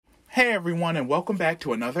Hey everyone, and welcome back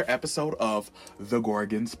to another episode of The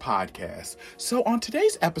Gorgons Podcast. So on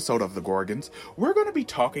today's episode of The Gorgons, we're going to be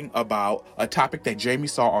talking about a topic that Jamie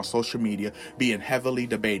saw on social media being heavily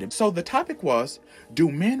debated. So the topic was, do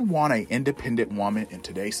men want an independent woman in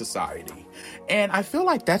today's society? And I feel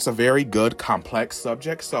like that's a very good, complex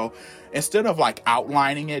subject. So instead of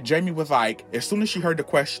outlining it, Jamie was like, as soon as she heard the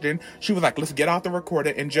question, she was like, let's get out the recorder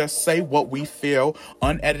and just say what we feel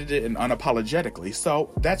unedited and unapologetically. So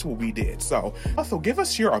that's what we did. So also give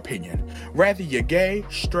us your opinion. Whether you're gay,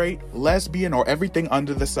 straight, lesbian, or everything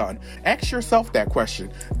under the sun, ask yourself that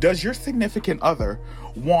question. Does your significant other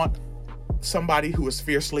want somebody who is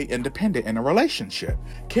fiercely independent in a relationship?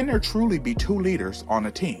 Can there truly be two leaders on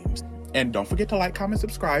a team? And don't forget to like, comment,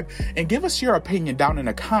 subscribe, and give us your opinion down in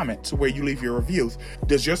the comments where you leave your reviews.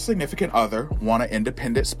 Does your significant other want an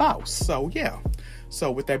independent spouse? So yeah.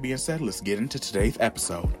 So with that being said, let's get into today's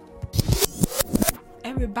episode.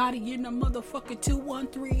 Everybody in the motherfucking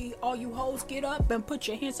 213, all you hoes get up and put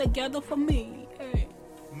your hands together for me. Hey.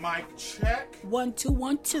 Mic check. 1 2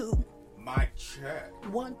 1 2. Mic check.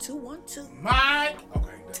 1 2 1 2. Mic.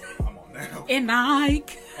 Okay, I'm on now. And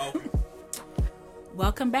Mike. Okay.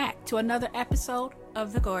 Welcome back to another episode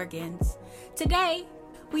of The Gorgons. Today,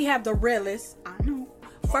 we have the realest, I know,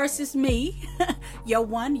 first is me, your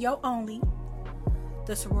one, your only,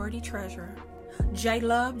 the sorority treasurer, J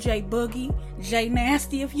Love, J Boogie, J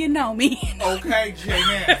Nasty if you know me. Okay, J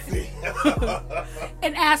Nasty.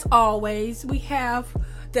 And as always, we have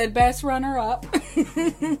the best runner-up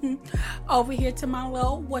over here to my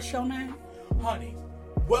little, what's your name? Honey.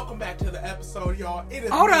 Welcome back to the episode, y'all.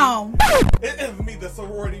 Hold on. It is me, the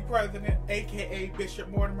sorority president, a.k.a. Bishop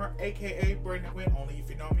Mortimer, a.k.a. Brandon Wynn, only if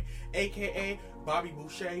you know me, a.k.a. Bobby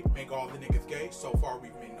Boucher, make all the niggas gay. So far,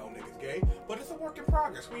 we've made no niggas gay, but it's a work in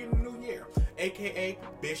progress. We in the new year, a.k.a.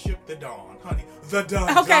 Bishop the Don, honey. The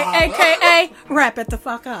Don. Okay, a.k.a. wrap it the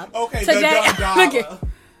fuck up. Okay, today, the Don. Okay.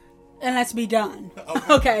 And let's be done.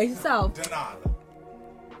 Okay, so. Denada.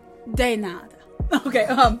 De nada. Okay,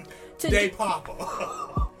 De Papa.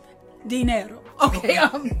 Dinero. Okay,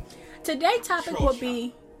 today's topic will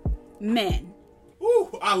be men. Ooh,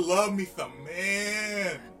 I love me some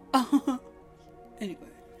men. Anyway.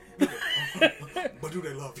 But do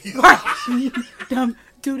they love you?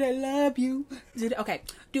 Do they love you? Okay.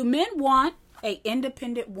 Do men want an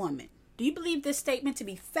independent woman? Do you believe this statement to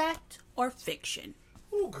be fact or fiction?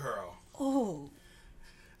 Ooh, girl. Oh.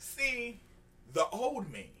 See, the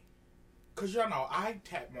old me. Because, y'all know, I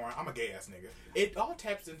tap more. I'm a gay-ass nigga. It all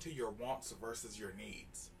taps into your wants versus your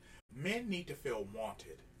needs. Men need to feel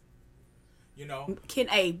wanted. You know?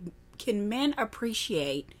 Can men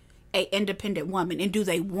appreciate an independent woman, and do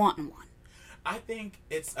they want one? I think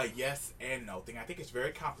it's a yes and no thing. I think it's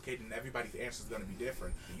very complicated, and everybody's answer is going to be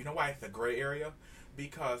different. You know why it's a gray area?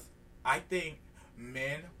 Because I think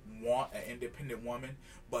men want an independent woman,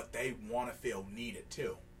 but they want to feel needed,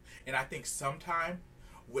 too. And I think sometimes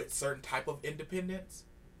with certain type of independence,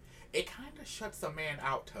 it kind of shuts a man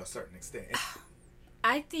out to a certain extent.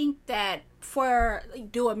 I think that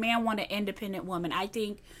do a man want an independent woman? I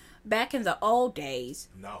think back in the old days,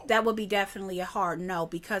 no, that would be definitely a hard no,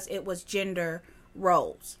 because it was gender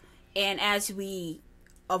roles. And as we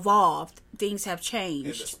evolved, things have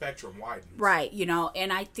changed. And the spectrum widens. Right,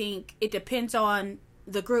 and I think it depends on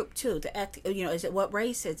the group too. Is it what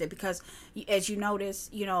race is it? Because as you notice,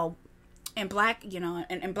 and black,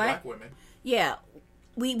 and black women. Yeah,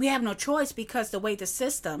 we have no choice because the way the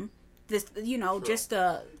system, just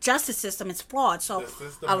the justice system is flawed. So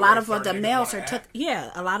a lot of the males are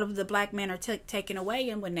a lot of the black men are taken away,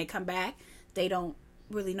 and when they come back, they don't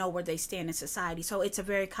really know where they stand in society. So it's a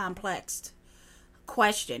very complex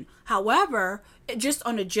question. However, just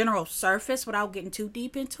on a general surface, without getting too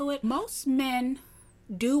deep into it, most men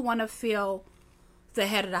do want to feel the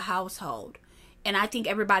head of the household. And I think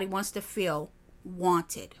everybody wants to feel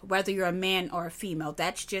wanted, whether you're a man or a female.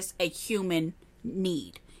 That's just a human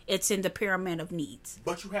need. It's in the pyramid of needs.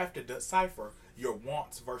 But you have to decipher your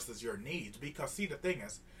wants versus your needs. Because, see, the thing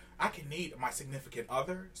is, I can need my significant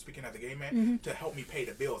other, speaking of the gay man, to help me pay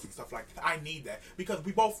the bills and stuff like that. I need that because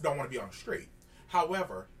we both don't want to be on the street.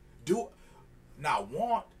 However,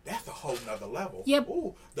 want, that's a whole nother level. Yep.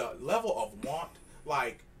 Ooh, the level of want,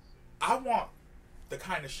 I want the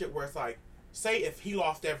kind of shit where it's like, say if he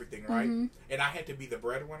lost everything, right? And I had to be the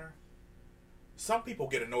breadwinner. Some people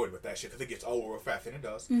get annoyed with that shit because it gets old real fast, and it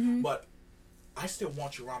does. But I still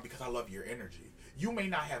want you around because I love your energy. You may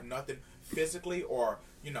not have nothing physically or,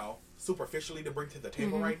 superficially to bring to the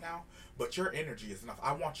table right now, but your energy is enough.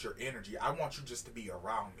 I want your energy. I want you just to be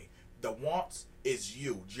around me. The wants is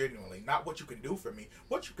you, genuinely, not what you can do for me.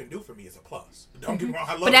 What you can do for me is a plus. Don't get me wrong,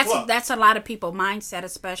 I love but that's a lot of people mindset,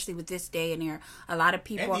 especially with this day and era. A lot of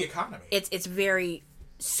people, and the economy. It's very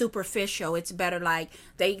superficial. It's better like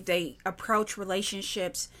they approach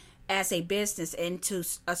relationships as a business, and to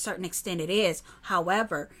a certain extent it is.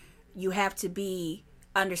 However, you have to be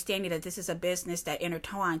understanding that this is a business that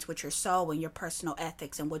intertwines with your soul and your personal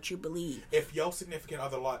ethics and what you believe. If your significant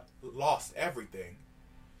other lost everything,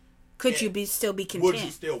 could you still be content? Would you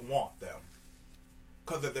still want them?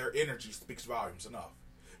 Because of their energy speaks volumes enough.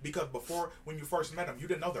 Because before, when you first met them, you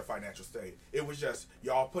didn't know their financial state. It was just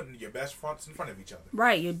y'all putting your best fronts in front of each other.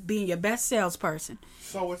 Right, you're being your best salesperson.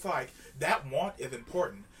 So it's like, that want is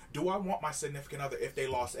important. Do I want my significant other if they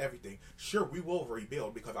lost everything? Sure, we will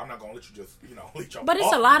rebuild, because I'm not going to let you just, leech on. But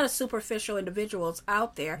it's a lot of superficial individuals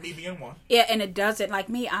out there. Me being one. Yeah, and it doesn't, like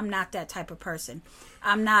me, I'm not that type of person.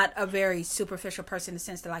 I'm not a very superficial person in the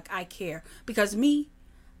sense that, like, I care. Because me,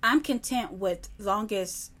 I'm content with long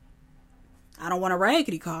as I don't want a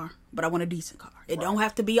raggedy car, but I want a decent car. It don't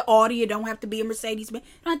have to be an Audi. It don't have to be a Mercedes. It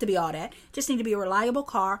don't have to be all that. Just need to be a reliable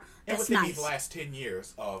car that's and within nice. These last 10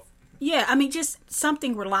 years of... Yeah, I mean, just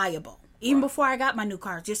something reliable. Even before I got my new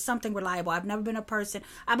car, just something reliable. I've never been a person...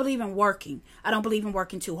 I believe in working. I don't believe in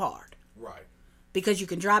working too hard. Right. Because you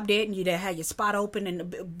can drop dead and you have your spot open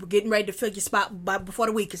and getting ready to fill your spot before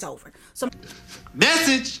the week is over. So,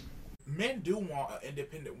 message. Men do want an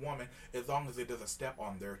independent woman as long as it doesn't step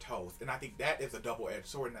on their toes. And I think that is a double-edged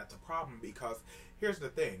sword, and that's a problem, because here's the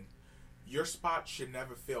thing. Your spot should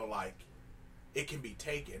never feel like it can be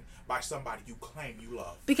taken by somebody you claim you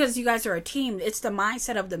love. Because you guys are a team. It's the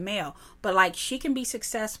mindset of the male. But, like, she can be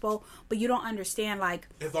successful, but you don't understand, like...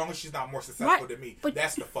 As long as she's not more successful than me. But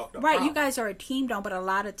that's the fucked up problem. You guys are a team, though, but a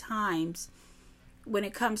lot of times, when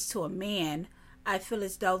it comes to a man, I feel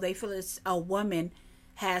as though they feel as a woman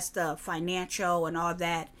has the financial and all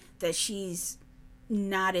that she's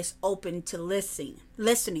not as open to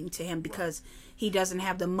listening to him, because he doesn't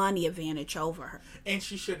have the money advantage over her. And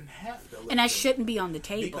she shouldn't have to listen. And that shouldn't be on the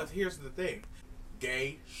table. Because here's the thing.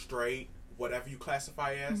 Gay, straight, whatever you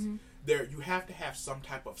classify as, there you have to have some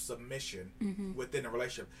type of submission within a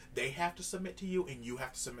relationship. They have to submit to you, and you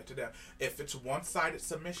have to submit to them. If it's one-sided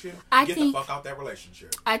submission, get the fuck out that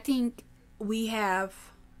relationship. I think we have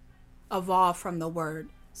evolved from the word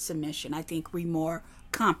submission. I think we more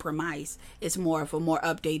compromise is more of a more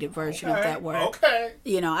updated version of that word. Okay.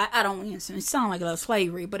 I don't it sound like a little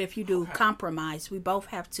slavery, but if you do compromise, we both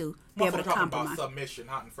have to be able to compromise. About submission,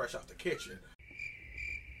 hot and fresh out the kitchen.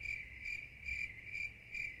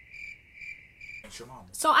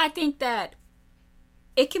 So I think that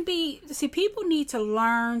it can be, people need to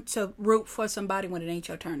learn to root for somebody when it ain't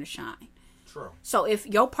your turn to shine. True. So if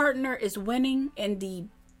your partner is winning in the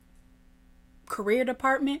career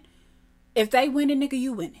department, if they winning, nigga,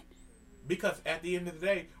 you winning. Because at the end of the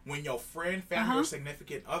day, when your friend, family, or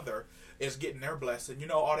significant other is getting their blessing,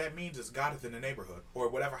 all that means is God is in the neighborhood, or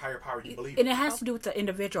whatever higher power you believe in. And it has to do with the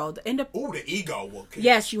individual. The ego will kill.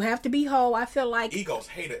 Yes, you have to be whole. I feel like egos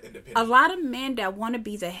hate it independent. A lot of men that want to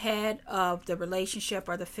be the head of the relationship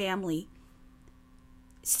or the family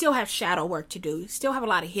still have shadow work to do. Still have a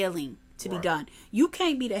lot of healing to be done. You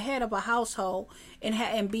can't be the head of a household and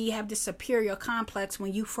have this superior complex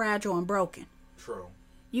when you fragile and broken. True.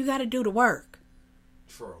 You got to do the work.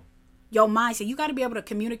 True. Your mindset. You got to be able to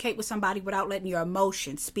communicate with somebody without letting your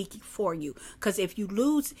emotions speak for you. Because if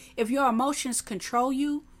your emotions control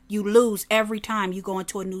you, you lose every time you go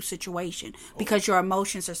into a new situation because your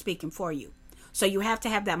emotions are speaking for you. So you have to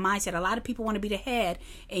have that mindset. A lot of people want to be the head,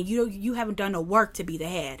 and you haven't done the work to be the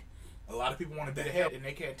head. A lot of people want to be the head, and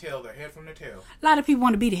they can't tell their head from their tail. A lot of people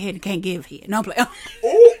want to be the head and can't give head. No play.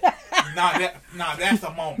 Ooh, that's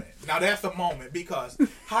a moment. Now that's a moment, because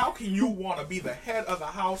how can you want to be the head of the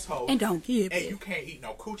household and don't give and you can't eat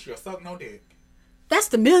no coochie or suck no dick? That's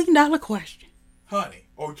the $1 million question. Honey,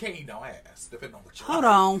 or you can't eat no ass, depending on what you Hold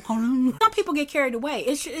on. Some people get carried away.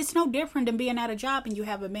 It's no different than being at a job and you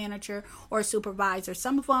have a manager or a supervisor.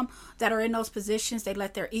 Some of them that are in those positions, they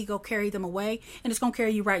let their ego carry them away, and it's going to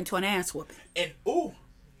carry you right into an ass whooping. And,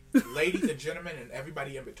 ladies and gentlemen and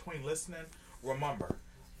everybody in between listening, remember,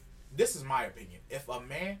 this is my opinion. If a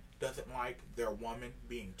man doesn't like their woman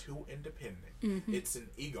being too independent, it's an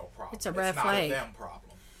ego problem. It's a red It's flag. not a them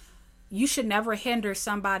problem. You should never hinder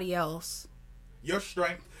somebody else. Your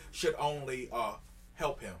strength should only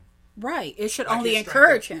help him. Right. It should only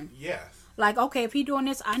encourage him. Yes. Like, okay, if he doing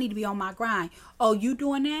this, I need to be on my grind. Oh, you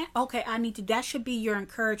doing that? Okay, I need to. That should be your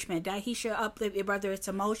encouragement. That he should uplift it, whether it's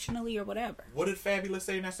emotionally or whatever. What did Fabulous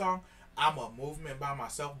say in that song? I'm a movement by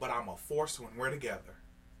myself, but I'm a force when we're together.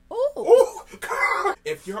 Ooh.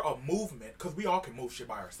 If you're a movement, because we all can move shit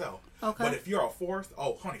by ourselves. Okay. But if you're a force,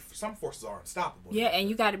 oh, honey, some forces are unstoppable. Yeah, and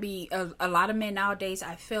you got to be, a lot of men nowadays,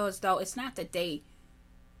 I feel as though it's not that they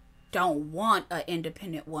don't want an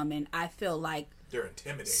independent woman. I feel like they're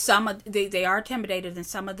intimidated. They are intimidated, and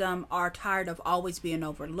some of them are tired of always being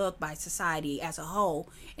overlooked by society as a whole.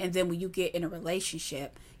 And then when you get in a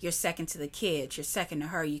relationship, you're second to the kids, you're second to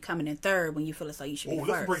her, you coming in third when you feel as though you should be first.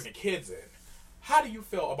 Let's bring the kids in. How do you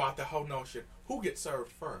feel about the whole notion? Who gets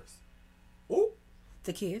served first? Ooh,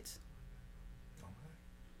 the kids.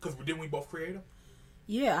 Because didn't we both create them?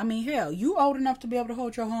 Yeah, I mean, hell, you old enough to be able to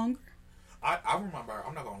hold your hunger. I remember,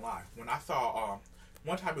 I'm not gonna lie, when I saw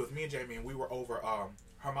one time it was me and Jamie, and we were over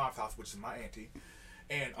her mom's house, which is my auntie,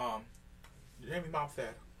 and Jamie's mom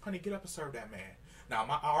said, "Honey, get up and serve that man." Now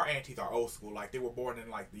our aunties are old school, like they were born in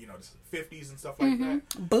like the 50s and stuff like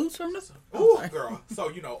that. Boots from the ooh, girl.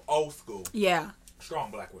 So old school. Yeah. Strong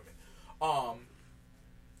black women.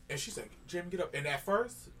 And she said, "Jamie, get up." And at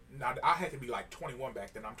first, now I had to be like 21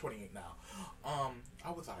 back then. I'm 28 now. I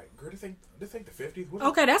was like, "Girl, this ain't the 50s."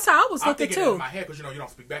 Okay, that's how I was looking too. I'm thinking in my head because you don't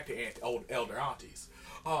speak back to elder aunties.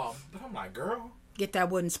 But I'm like, girl, get that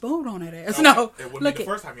wooden spoon on that ass. No, look, the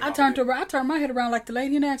first time I turned my head around like the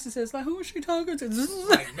lady in Exorcist. Like, who is she talking to?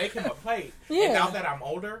 Like, make him a plate. Yeah. And now that I'm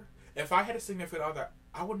older, if I had a significant other,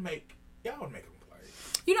 I would make him a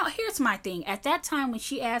plate. Here's my thing. At that time when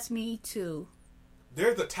she asked me to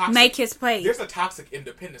make his plate, there's a toxic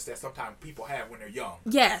independence that sometimes people have when they're young.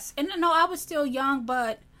 Yes, and no, I was still young,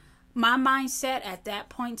 but my mindset at that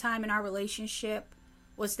point in time in our relationship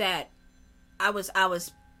was that I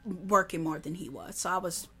was working more than he was. So I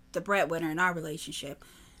was the breadwinner in our relationship.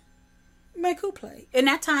 Make who play? And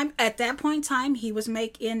at that point in time, he was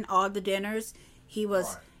making all the dinners. He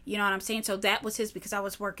was, right. You know what I'm saying? So that was his, because I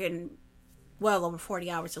was working well over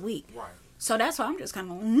 40 hours a week. Right. So that's why I'm just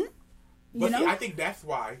kind of, But see, I think that's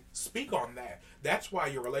why, speak on that. That's why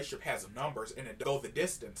your relationship has numbers and it goes the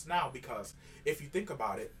distance now, because if you think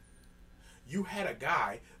about it, you had a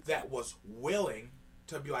guy that was willing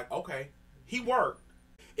to be like, okay, he worked.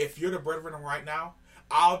 If you're the breadwinner right now,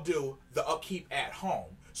 I'll do the upkeep at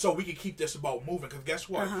home so we can keep this boat moving. Because guess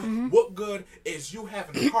what? What good is you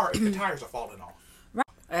having a car if the tires are falling off? Right.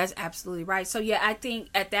 That's absolutely right. So yeah, I think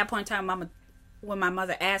at that point in time, when my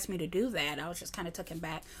mother asked me to do that, I was just kind of taken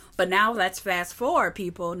back. But now let's fast forward,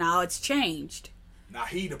 people. Now it's changed. Now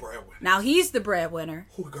he the breadwinner. Now he's the breadwinner.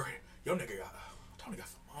 Who girl? Your nigga Tony got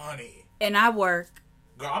some money. And I work.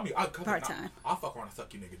 Girl, I part time. I'll fuck around and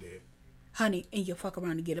suck you nigga dead. Honey, and you fuck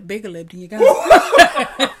around and get a bigger lip than you got.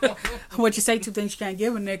 What you say, two things you can't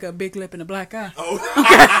give a nigga: a big lip and a black eye.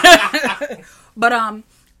 Oh. But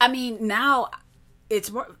I mean, now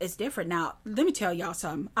it's different. Now let me tell y'all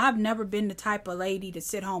something. I've never been the type of lady to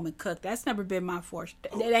sit home and cook. That's never been my force.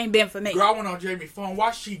 It ain't been for me. Girl, I went on Jamie's phone.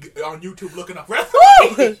 Why she on YouTube looking up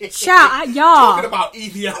recipes? Child, y'all talking about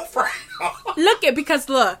Evie Alfredo.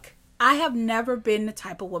 Look, I have never been the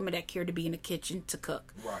type of woman that cared to be in the kitchen to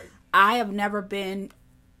cook. Right. I have never been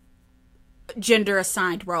gender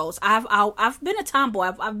assigned roles. I've been a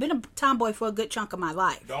tomboy. I've been a tomboy for a good chunk of my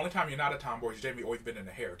life. The only time you're not a tomboy is Jamie always been in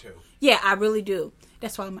the hair too. Yeah, I really do.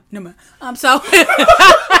 That's why so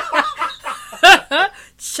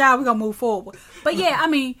child, we're gonna move forward. But yeah, I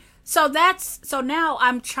mean, so now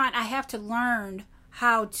I have to learn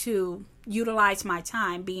how to utilize my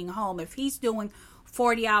time being home. If he's doing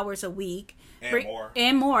 40 hours a week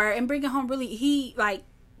and more and bringing home really,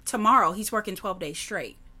 tomorrow he's working 12 days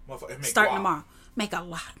straight. Starting tomorrow. Make a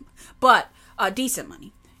lot. But decent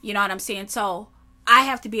money. You know what I'm saying? So I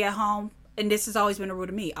have to be at home, and this has always been a rule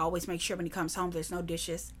to me. I always make sure when he comes home there's no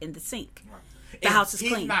dishes in the sink. Right. The house is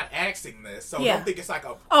clean. He's not asking this, so don't think it's like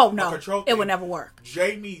a control thing. It would never work.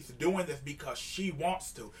 Jamie's doing this because she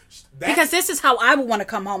wants to. Because this is how I would want to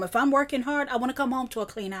come home. If I'm working hard, I want to come home to a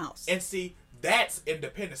clean house. And see, that's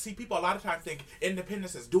independence. See, people a lot of times think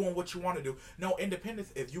independence is doing what you want to do. No,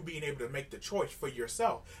 independence is you being able to make the choice for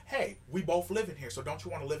yourself. Hey, we both live in here, so don't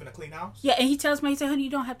you want to live in a clean house? Yeah, and he tells me, he said, honey, you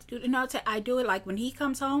don't have to do it. No, I do it. Like when he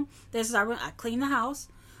comes home, this is our room. I clean the house.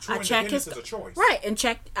 True, I check his is a choice. Right, and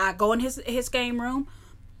I go in his game room,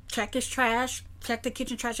 check his trash, check the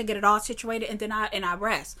kitchen trash, and get it all situated, and then I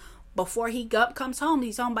rest. Before he comes home,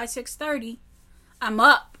 he's home by 6:30. I'm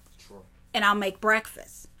up. True. And I'll make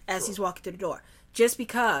breakfast as he's walking through the door. Just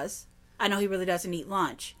because I know he really doesn't eat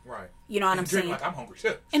lunch. Right. You know what I'm saying? Like I'm hungry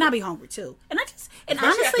too. And I'll be hungry too. And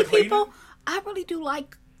honestly, people, I really do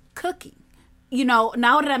like cooking. You know,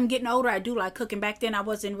 now that I'm getting older, I do like cooking. Back then, I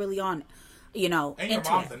wasn't really on it. You know, and your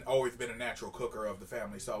mom's always been a natural cooker of the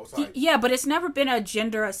family, so it's like yeah, but it's never been a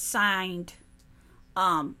gender assigned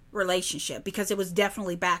relationship, because it was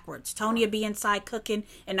definitely backwards. Tony would be inside cooking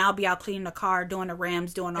and I'll be out cleaning the car, doing the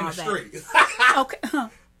Rams, doing all that. Street. Okay.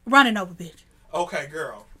 Running over, bitch. Okay,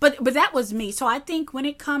 girl. But that was me. So I think when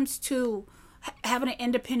it comes to having an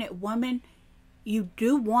independent woman, you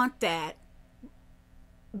do want that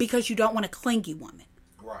because you don't want a clingy woman.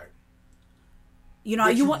 Right. You know,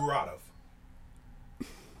 Which you grew out of.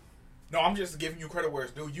 No, I'm just giving you credit where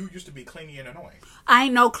it's due. You used to be clingy and annoying. I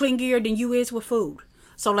ain't no clingier than you is with food.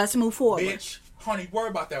 So let's move forward. Bitch, honey, worry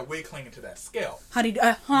about that wig clinging to that scalp.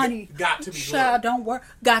 Honey, got to be child, don't worry.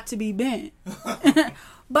 Got to be bent.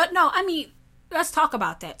 But no, I mean, let's talk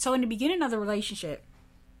about that. So in the beginning of the relationship,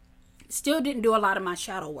 still didn't do a lot of my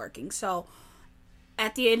shadow working. So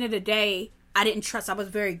at the end of the day, I didn't trust. I was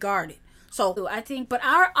very guarded. So I think, but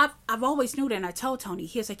I've always knew that, and I told Tony.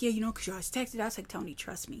 He was like, yeah, you know, because you always texted. I was like, Tony,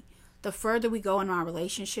 trust me. The further we go in our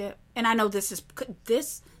relationship, and I know this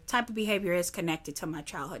type of behavior is connected to my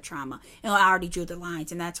childhood trauma, and I already drew the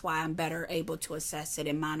lines, and that's why I'm better able to assess it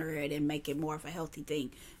and monitor it and make it more of a healthy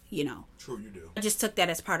thing, you know. True, you do. I just took that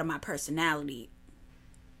as part of my personality.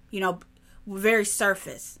 You know, very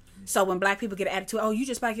surface. So when black people get an attitude, oh, you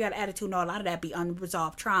just black, you got an attitude. No, a lot of that be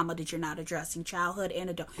unresolved trauma that you're not addressing, childhood and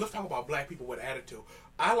adult. Let's talk about black people with attitude.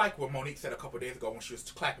 I like what Monique said a couple of days ago when she was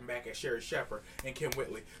clapping back at Sherry Shepherd and Kim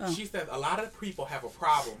Whitley. Oh. She said a lot of people have a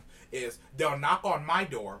problem is they'll knock on my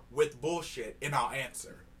door with bullshit and I'll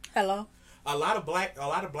answer. Hello? A lot of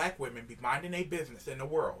black women be minding their business in the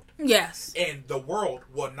world. Yes. And the world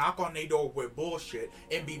will knock on their door with bullshit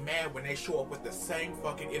and be mad when they show up with the same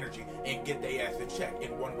fucking energy and get their ass in check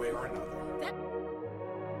in one way or another.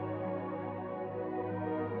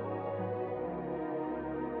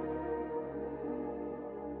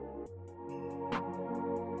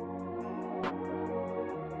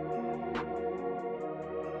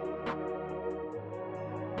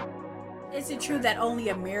 Is it true that only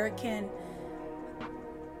African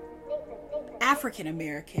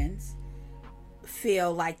Americans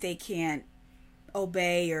feel like they can't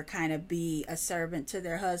obey or kind of be a servant to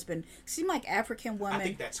their husband? Seem like African women. I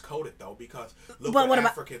think that's coded though, because look what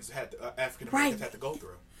African Americans had to go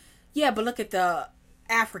through. Yeah, but look at the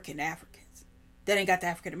Africans. They ain't got the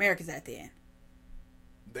African Americans at the end.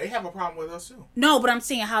 They have a problem with us too. No, but I'm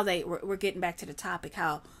seeing how we're getting back to the topic,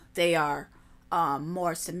 how they are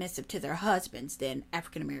more submissive to their husbands than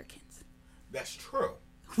African Americans. That's true.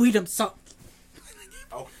 We them so.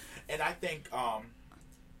 Oh, and I think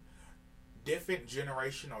different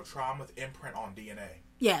generational traumas imprint on DNA.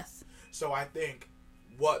 Yes. So I think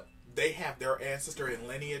what they have their ancestor and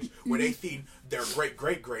lineage where they seen their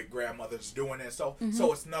great grandmothers doing it, so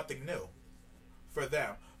it's nothing new for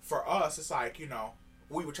them. For us, it's like, you know,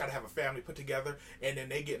 we would try to have a family put together, and then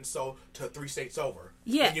they getting sold to 3 states over.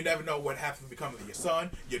 Yeah. And you never know what happens to become of your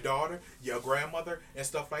son, your daughter, your grandmother, and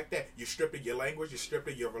stuff like that. You're stripped of your language, you're stripped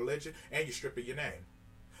of your religion, and you're stripped of your name.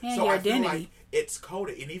 And so your I identity. feel like it's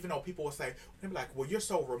coded. And even though people will say, they'll be like, well, you're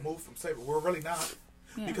so removed from slavery. We're really not.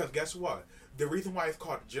 Yeah. Because guess what? The reason why it's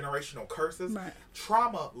called generational curses, right.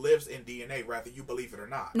 Trauma lives in DNA, whether you believe it or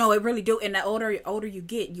not. No, it really do. And the older you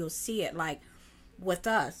get, you'll see it. Like, with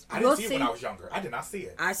us. I didn't see it when I was younger. I did not see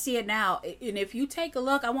it. I see it now. And if you take a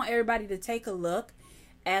look, I want everybody to take a look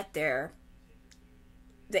at the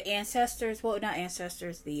ancestors, well, not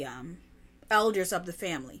ancestors, the elders of the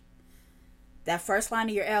family. That first line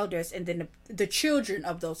of your elders, and then the children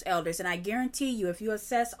of those elders. And I guarantee you, if you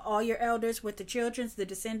assess all your elders with the children's, the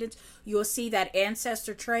descendants, you'll see that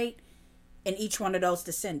ancestor trait in each one of those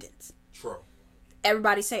descendants. True.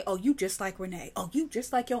 Everybody say, "Oh, you just like Renee. Oh, you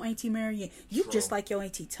just like your auntie Marianne. You True. Just like your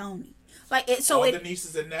auntie Tony." Like it. So all the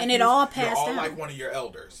nieces and nephews, and it all passed all down. Like one of your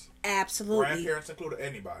elders. Absolutely. Grandparents included,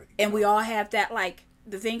 anybody. And we all have that. Like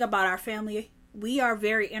the thing about our family, we are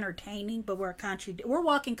very entertaining, but we're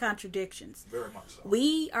walking contradictions. Very much so.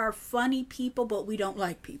 We are funny people, but we don't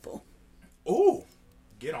like people. Ooh,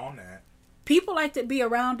 get on that. People like to be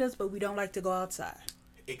around us, but we don't like to go outside.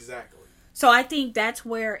 Exactly. So I think that's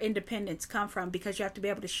where independence come from, because you have to be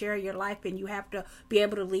able to share your life, and you have to be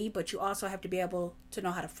able to lead, but you also have to be able to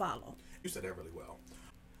know how to follow. You said that really well.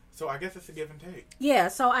 So I guess it's a give and take. Yeah,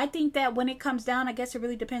 so I think that when it comes down, I guess it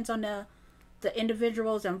really depends on the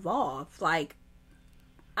individuals involved. Like,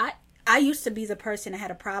 I used to be the person that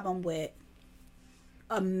had a problem with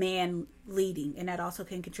a man leading, and that also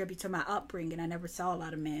can contribute to my upbringing. I never saw a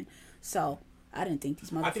lot of men, so I didn't think these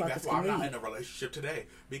motherfuckers. I think that's why I'm not in a relationship today,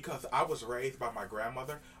 because I was raised by my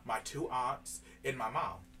grandmother, my 2 aunts, and my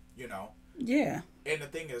mom. You know. Yeah. And the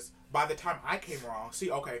thing is, by the time I came around, see,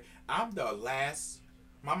 okay, I'm the last.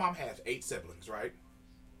 My mom has 8 siblings, right?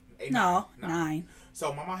 9.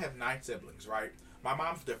 So my mom has 9 siblings, right? My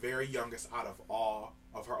mom's the very youngest out of all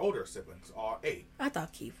of her older siblings, all 8. I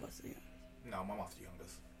thought Keith was the youngest. No, my mom's the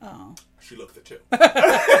youngest. Oh. She looks it too.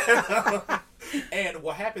 And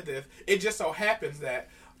what happens is, it just so happens that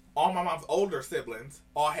all my mom's older siblings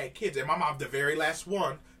all had kids, and my mom's the very last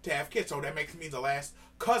one to have kids. So that makes me the last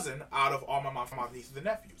cousin out of all my mom's nieces and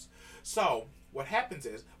nephews. So what happens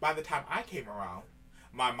is, by the time I came around,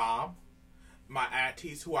 my mom, my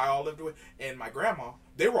aunties who I all lived with, and my grandma,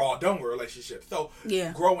 they were all done with relationships. So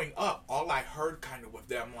growing up, all I heard kind of with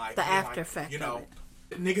them, like the after effect, you know,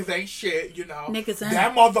 niggas ain't shit, you know. Niggas ain't.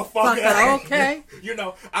 That motherfucker. Okay. You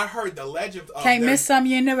know, I heard the legends of Can't miss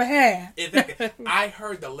something you never had. Exactly. I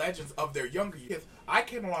heard the legends of their younger years. I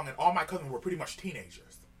came along and all my cousins were pretty much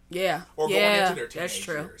teenagers. Yeah. Or going into their that's teenage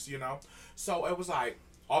true. years, you know. So it was like,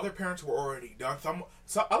 all their parents were already done. A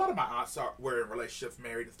lot of my aunts were in relationships,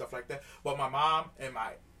 married and stuff like that. But my mom and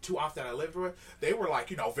my 2 aunts that I lived with, they were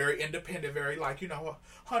like, you know, very independent, very like, you know,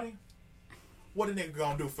 honey, what a nigga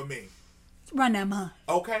gonna do for me? Run that money.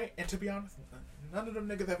 Okay, and to be honest, none of them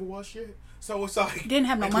niggas ever was shit. So it's like, didn't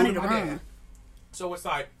have no money to run. So it's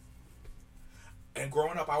like, and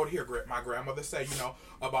growing up, I would hear my grandmother say, you know,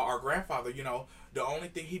 about our grandfather, you know, the only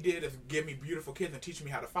thing he did is give me beautiful kids and teach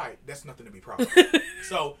me how to fight. That's nothing to be proud of.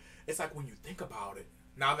 So it's like, when you think about it,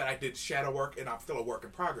 now that I did shadow work and I'm still a work in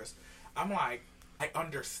progress, I'm like, I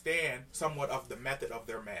understand somewhat of the method of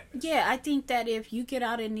their madness. Yeah, I think that if you get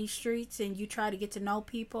out in these streets and you try to get to know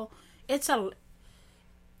people,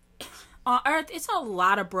 on earth, it's a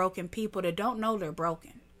lot of broken people that don't know they're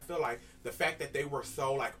broken. I feel like the fact that they were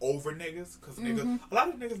so like over niggas, because niggas, a lot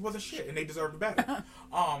of niggas wasn't shit and they deserved better.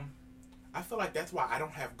 I feel like that's why I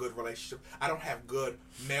don't have good relationships. I don't have good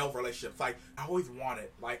male relationships. Like, I always wanted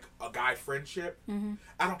like a guy friendship.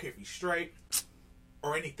 I don't care if he's straight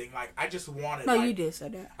or anything. Like, I just wanted. No, like, you did say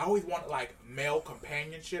that. I always wanted like male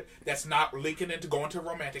companionship that's not leaking into going to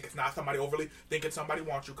romantic. It's not somebody overly thinking somebody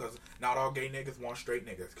wants you, because not all gay niggas want straight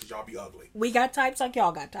niggas, because y'all be ugly. We got types like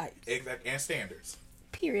y'all got types. Exactly, and standards.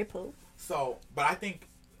 Period, poo. So, but I think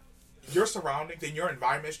your surroundings and your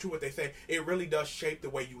environment is true. What they say, it really does shape the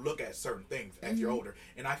way you look at certain things as you're older.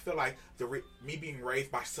 And I feel like me being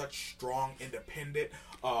raised by such strong, independent.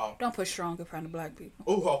 Don't put strong in front of black people.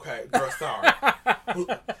 Oh, okay, girl, sorry.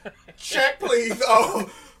 Check, please.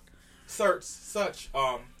 Oh, such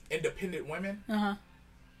independent women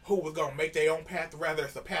who was gonna make their own path, whether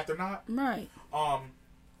it's a path or not. Right.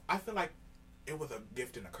 I feel like it was a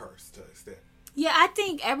gift and a curse to an extent. Yeah, I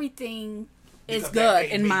think everything is good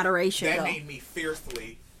in moderation. That made me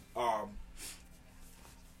fiercely. Oh,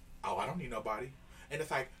 I don't need nobody. And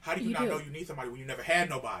it's like, how do you not know you need somebody when you never had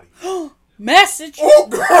nobody? Message. Oh,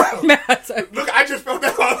 girl. Look, I just felt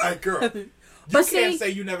that. I was like, girl. You can't say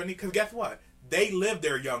you never need, because guess what? They lived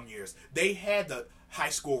their young years. They had the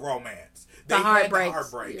high school romance. They had the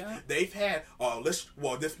heartbreak. Yeah. They've had, this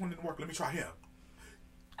one didn't work. Let me try him.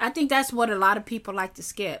 I think that's what a lot of people like to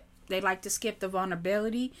skip. They like to skip the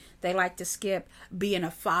vulnerability. They like to skip being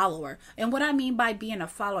a follower. And what I mean by being a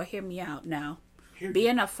follower, hear me out now.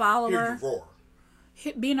 Being a follower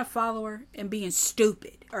and being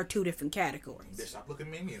stupid are 2 different categories. Bitch, stop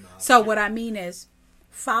looking at me now. So what I mean is,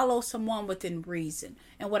 follow someone within reason.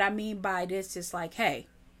 And what I mean by this is like, hey,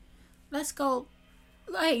 let's go.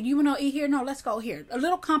 Hey, you want to eat here? No, let's go here. A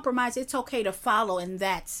little compromise. It's okay to follow in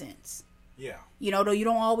that sense. Yeah. You know, though you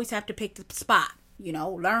don't always have to pick the spot. You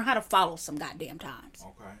know, learn how to follow some goddamn times.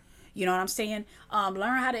 Okay. You know what I'm saying?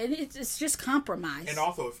 Learn how to. It's just compromise. And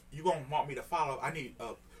also, if you gonna want me to follow, I need.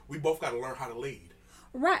 We both got to learn how to lead.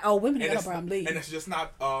 Right. Oh, women got a problem leading. And it's just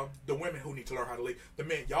not the women who need to learn how to lead. The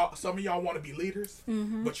men, some of y'all want to be leaders,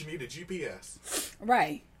 but you need a GPS.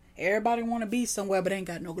 Right. Everybody want to be somewhere, but ain't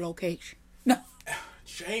got no location. No.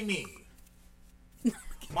 Jamie.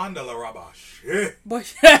 Mandala Rabash.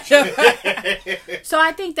 So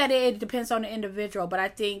I think that it depends on the individual, but I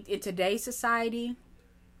think in today's society,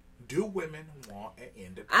 do women want an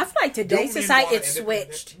independent? I feel like today's society it's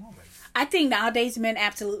switched. I think nowadays men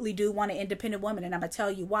absolutely do want an independent woman, and I'm gonna tell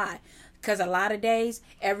you why. Because a lot of days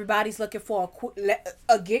everybody's looking for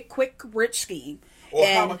a get quick rich scheme. Or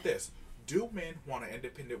how about this? Do men want an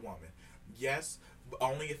independent woman? Yes, but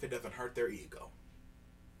only if it doesn't hurt their ego.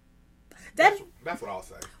 That's what I'll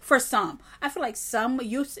say. For some, I feel like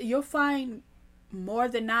you'll find more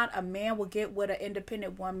than not a man will get with an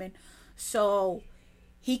independent woman, so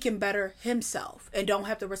he can better himself and don't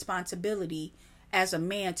have the responsibility as a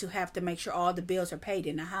man to have to make sure all the bills are paid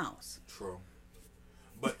in the house. True.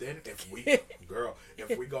 But then if we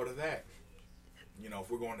go to that, you know,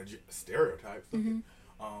 if we're going to stereotypes, don't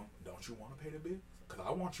you want to pay the bill? Because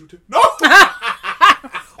I want you to. No.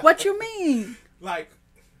 What you mean? Like,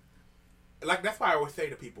 like, that's why I always say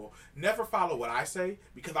to people, never follow what I say,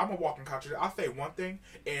 because I'm a walking contradiction. I'll say one thing,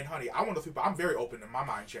 and honey, I'm one of those people, I'm very open to my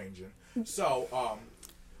mind changing. So,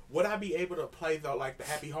 would I be able to play the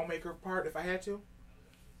happy homemaker part if I had to?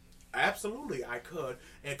 Absolutely, I could.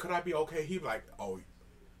 And could I be okay? He'd be like, oh,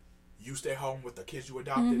 you stay home with the kids you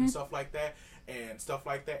adopted and stuff like that,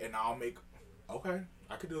 and I'll make, okay,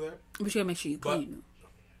 I could do that. But you gotta make sure you clean.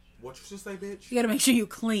 What you should say, bitch? You gotta make sure you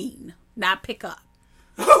clean, not pick up.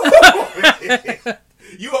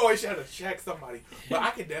 You always try to check somebody, but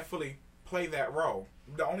I can definitely play that role.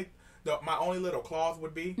 My only little clause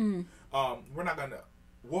would be,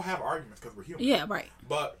 we'll have arguments because we're human. Yeah, right.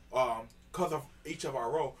 But because of each of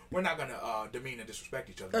our role, we're not gonna demean and disrespect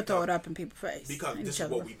each other. Or throw it up in people's face. Because this is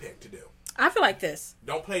what we picked to do. I feel like this.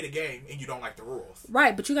 Don't play the game and you don't like the rules.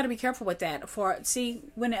 Right, but you got to be careful with that.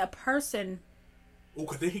 When a person... Ooh,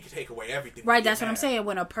 because then he can take away everything. Right, that's what I'm saying.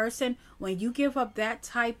 When you give up that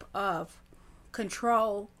type of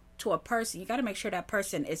control to a person, you got to make sure that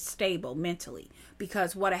person is stable mentally.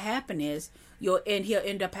 Because what'll happen is, he'll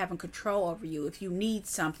end up having control over you. If you need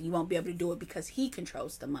something, you won't be able to do it because he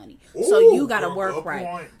controls the money. Ooh, so you got to work right.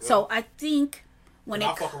 Point, so I think...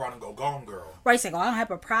 I'll fuck around and go, gone girl. Right, it's like, I don't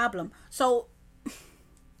have a problem. So,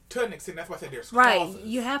 to an extent, that's why I said there's clauses. Right,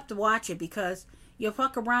 you have to watch it because you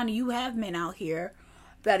fuck around and you have men out here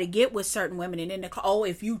that get with certain women and then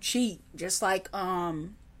if you cheat, just like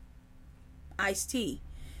Ice-T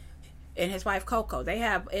and his wife Coco, they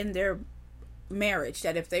have in their marriage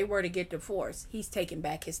that if they were to get divorced, he's taking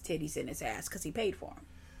back his titties and his ass because he paid for them,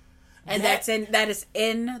 and that is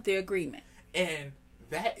in the agreement. And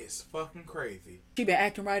that is fucking crazy. She been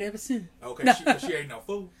acting right ever since. Okay, she ain't no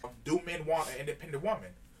fool. Do men want an independent woman?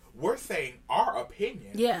 We're saying our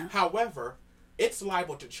opinion. Yeah. However, it's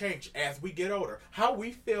liable to change as we get older. How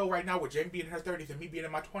we feel right now with Jamie being in her 30s and me being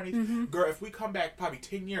in my 20s, girl, if we come back probably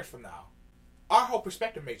 10 years from now, our whole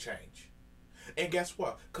perspective may change. And guess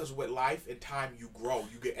what? Because with life and time, you grow.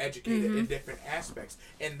 You get educated in different aspects.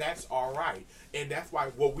 And that's all right. And that's why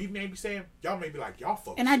what we may be saying, y'all may be like, y'all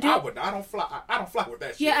folks. And I don't fly with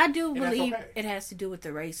that shit. Yeah, I do believe it has to do with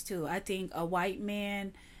the race, too. I think a white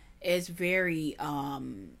man is very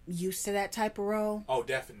used to that type of role. Oh,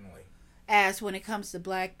 definitely. As when it comes to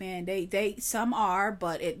black men, they some are,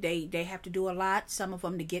 but they have to do a lot, some of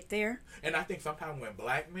them, to get there. And I think sometimes when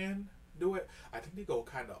black men do it, I think they go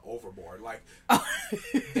kind of overboard. Like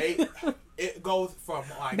it goes from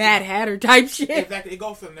like Mad Hatter type shit. Exactly, it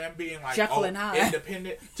goes from them being like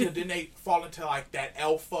independent to then they fall into like that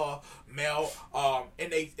alpha male,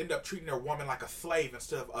 and they end up treating their woman like a slave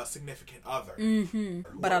instead of a significant other.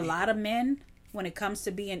 But a lot of men, when it comes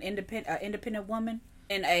to being independent woman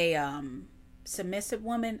and a submissive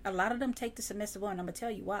woman, a lot of them take the submissive woman. I'm gonna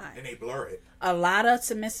tell you why. And they blur it. A lot of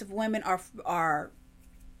submissive women are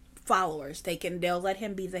followers. They'll let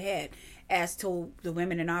him be the head. As to the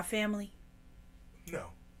women in our family,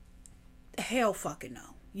 no, hell fucking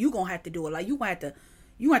no. You gonna have to do it. Like you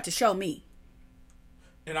have to show me.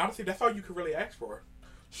 And honestly, that's all you can really ask for.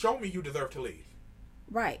 Show me you deserve to lead.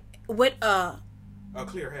 Right, with a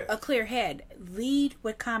clear head. A clear head. Lead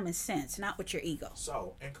with common sense, not with your ego.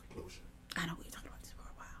 So, in conclusion, I know we've talked about this for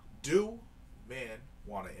a while. Do men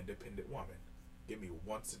want an independent woman? Give me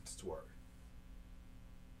one sentence word.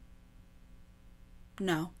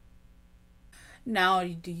 No. Now,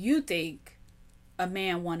 do you think a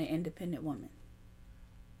man want an independent woman?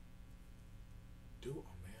 Do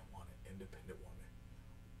a man want an independent woman?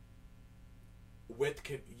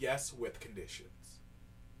 Yes, with conditions.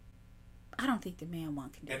 I don't think the man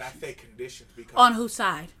want conditions. And I say conditions because... On whose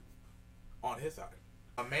side? On his side.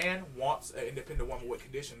 A man wants an independent woman with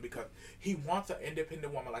conditions because he wants an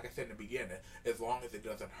independent woman, like I said in the beginning, as long as it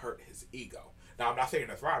doesn't hurt his ego. Now, I'm not saying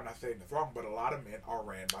that's right, I'm not saying that's wrong, but a lot of men are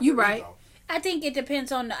ran by their ego. I think it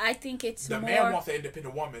depends on I think it's the man wants an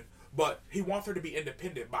independent woman, but he wants her to be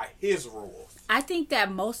independent by his rules. I think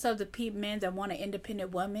that most of the men that want an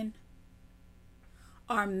independent woman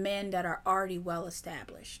are men that are already well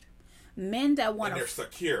established. Men that want they're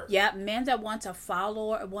secure. Yeah, men that want a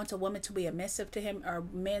follower, wants a woman to be submissive to him, are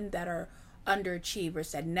men that are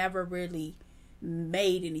underachievers that never really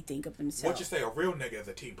made anything of themselves. What you say, a real nigga is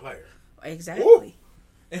a team player. Exactly. Woo!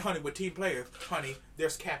 And honey, with team players, honey,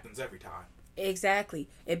 there's captains every time. Exactly.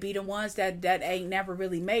 It be the ones that ain't never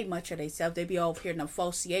really made much of themselves. They be over here in the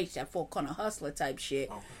 4CH, that four corner hustler type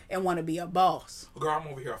shit, and want to be a boss. Girl, I'm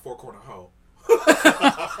over here a four corner hoe.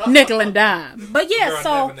 Nickel and dime. But yeah, girl,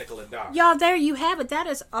 so y'all, there you have it. That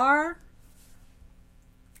is our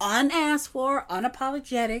unasked for,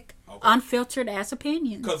 unapologetic, unfiltered ass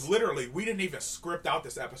opinions. Because literally, we didn't even script out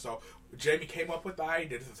this episode. Jamie came up with the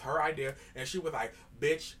idea. This is her idea. And she was like,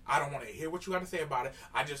 bitch, I don't want to hear what you got to say about it.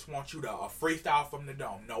 I just want you to freestyle from the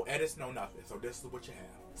dome. No edits, no nothing. So this is what you have.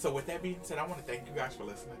 So with that being said, I want to thank you guys for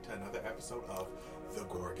listening to another episode of The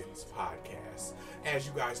Gorgons Podcast. As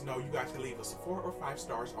you guys know, you guys can leave us 4 or 5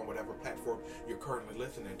 stars on whatever platform you're currently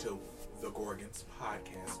listening to The Gorgons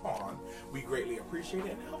Podcast on. We greatly appreciate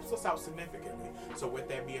it and it helps us out significantly. So with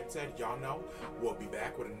that being said, y'all know we'll be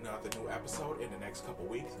back with another new episode in the next couple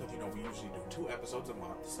weeks because, we usually do 2 episodes a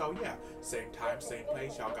month. So yeah, same time, same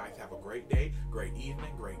place. Y'all guys have a great day, great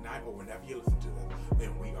evening, great night, or whenever you listen to this.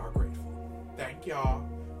 Then we are grateful. Thank y'all.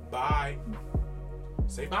 Bye.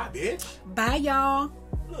 Say bye, bitch. Bye, y'all.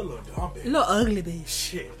 Little dumb bitch. Little ugly bitch.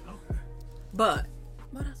 Shit. Okay. But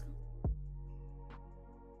what else?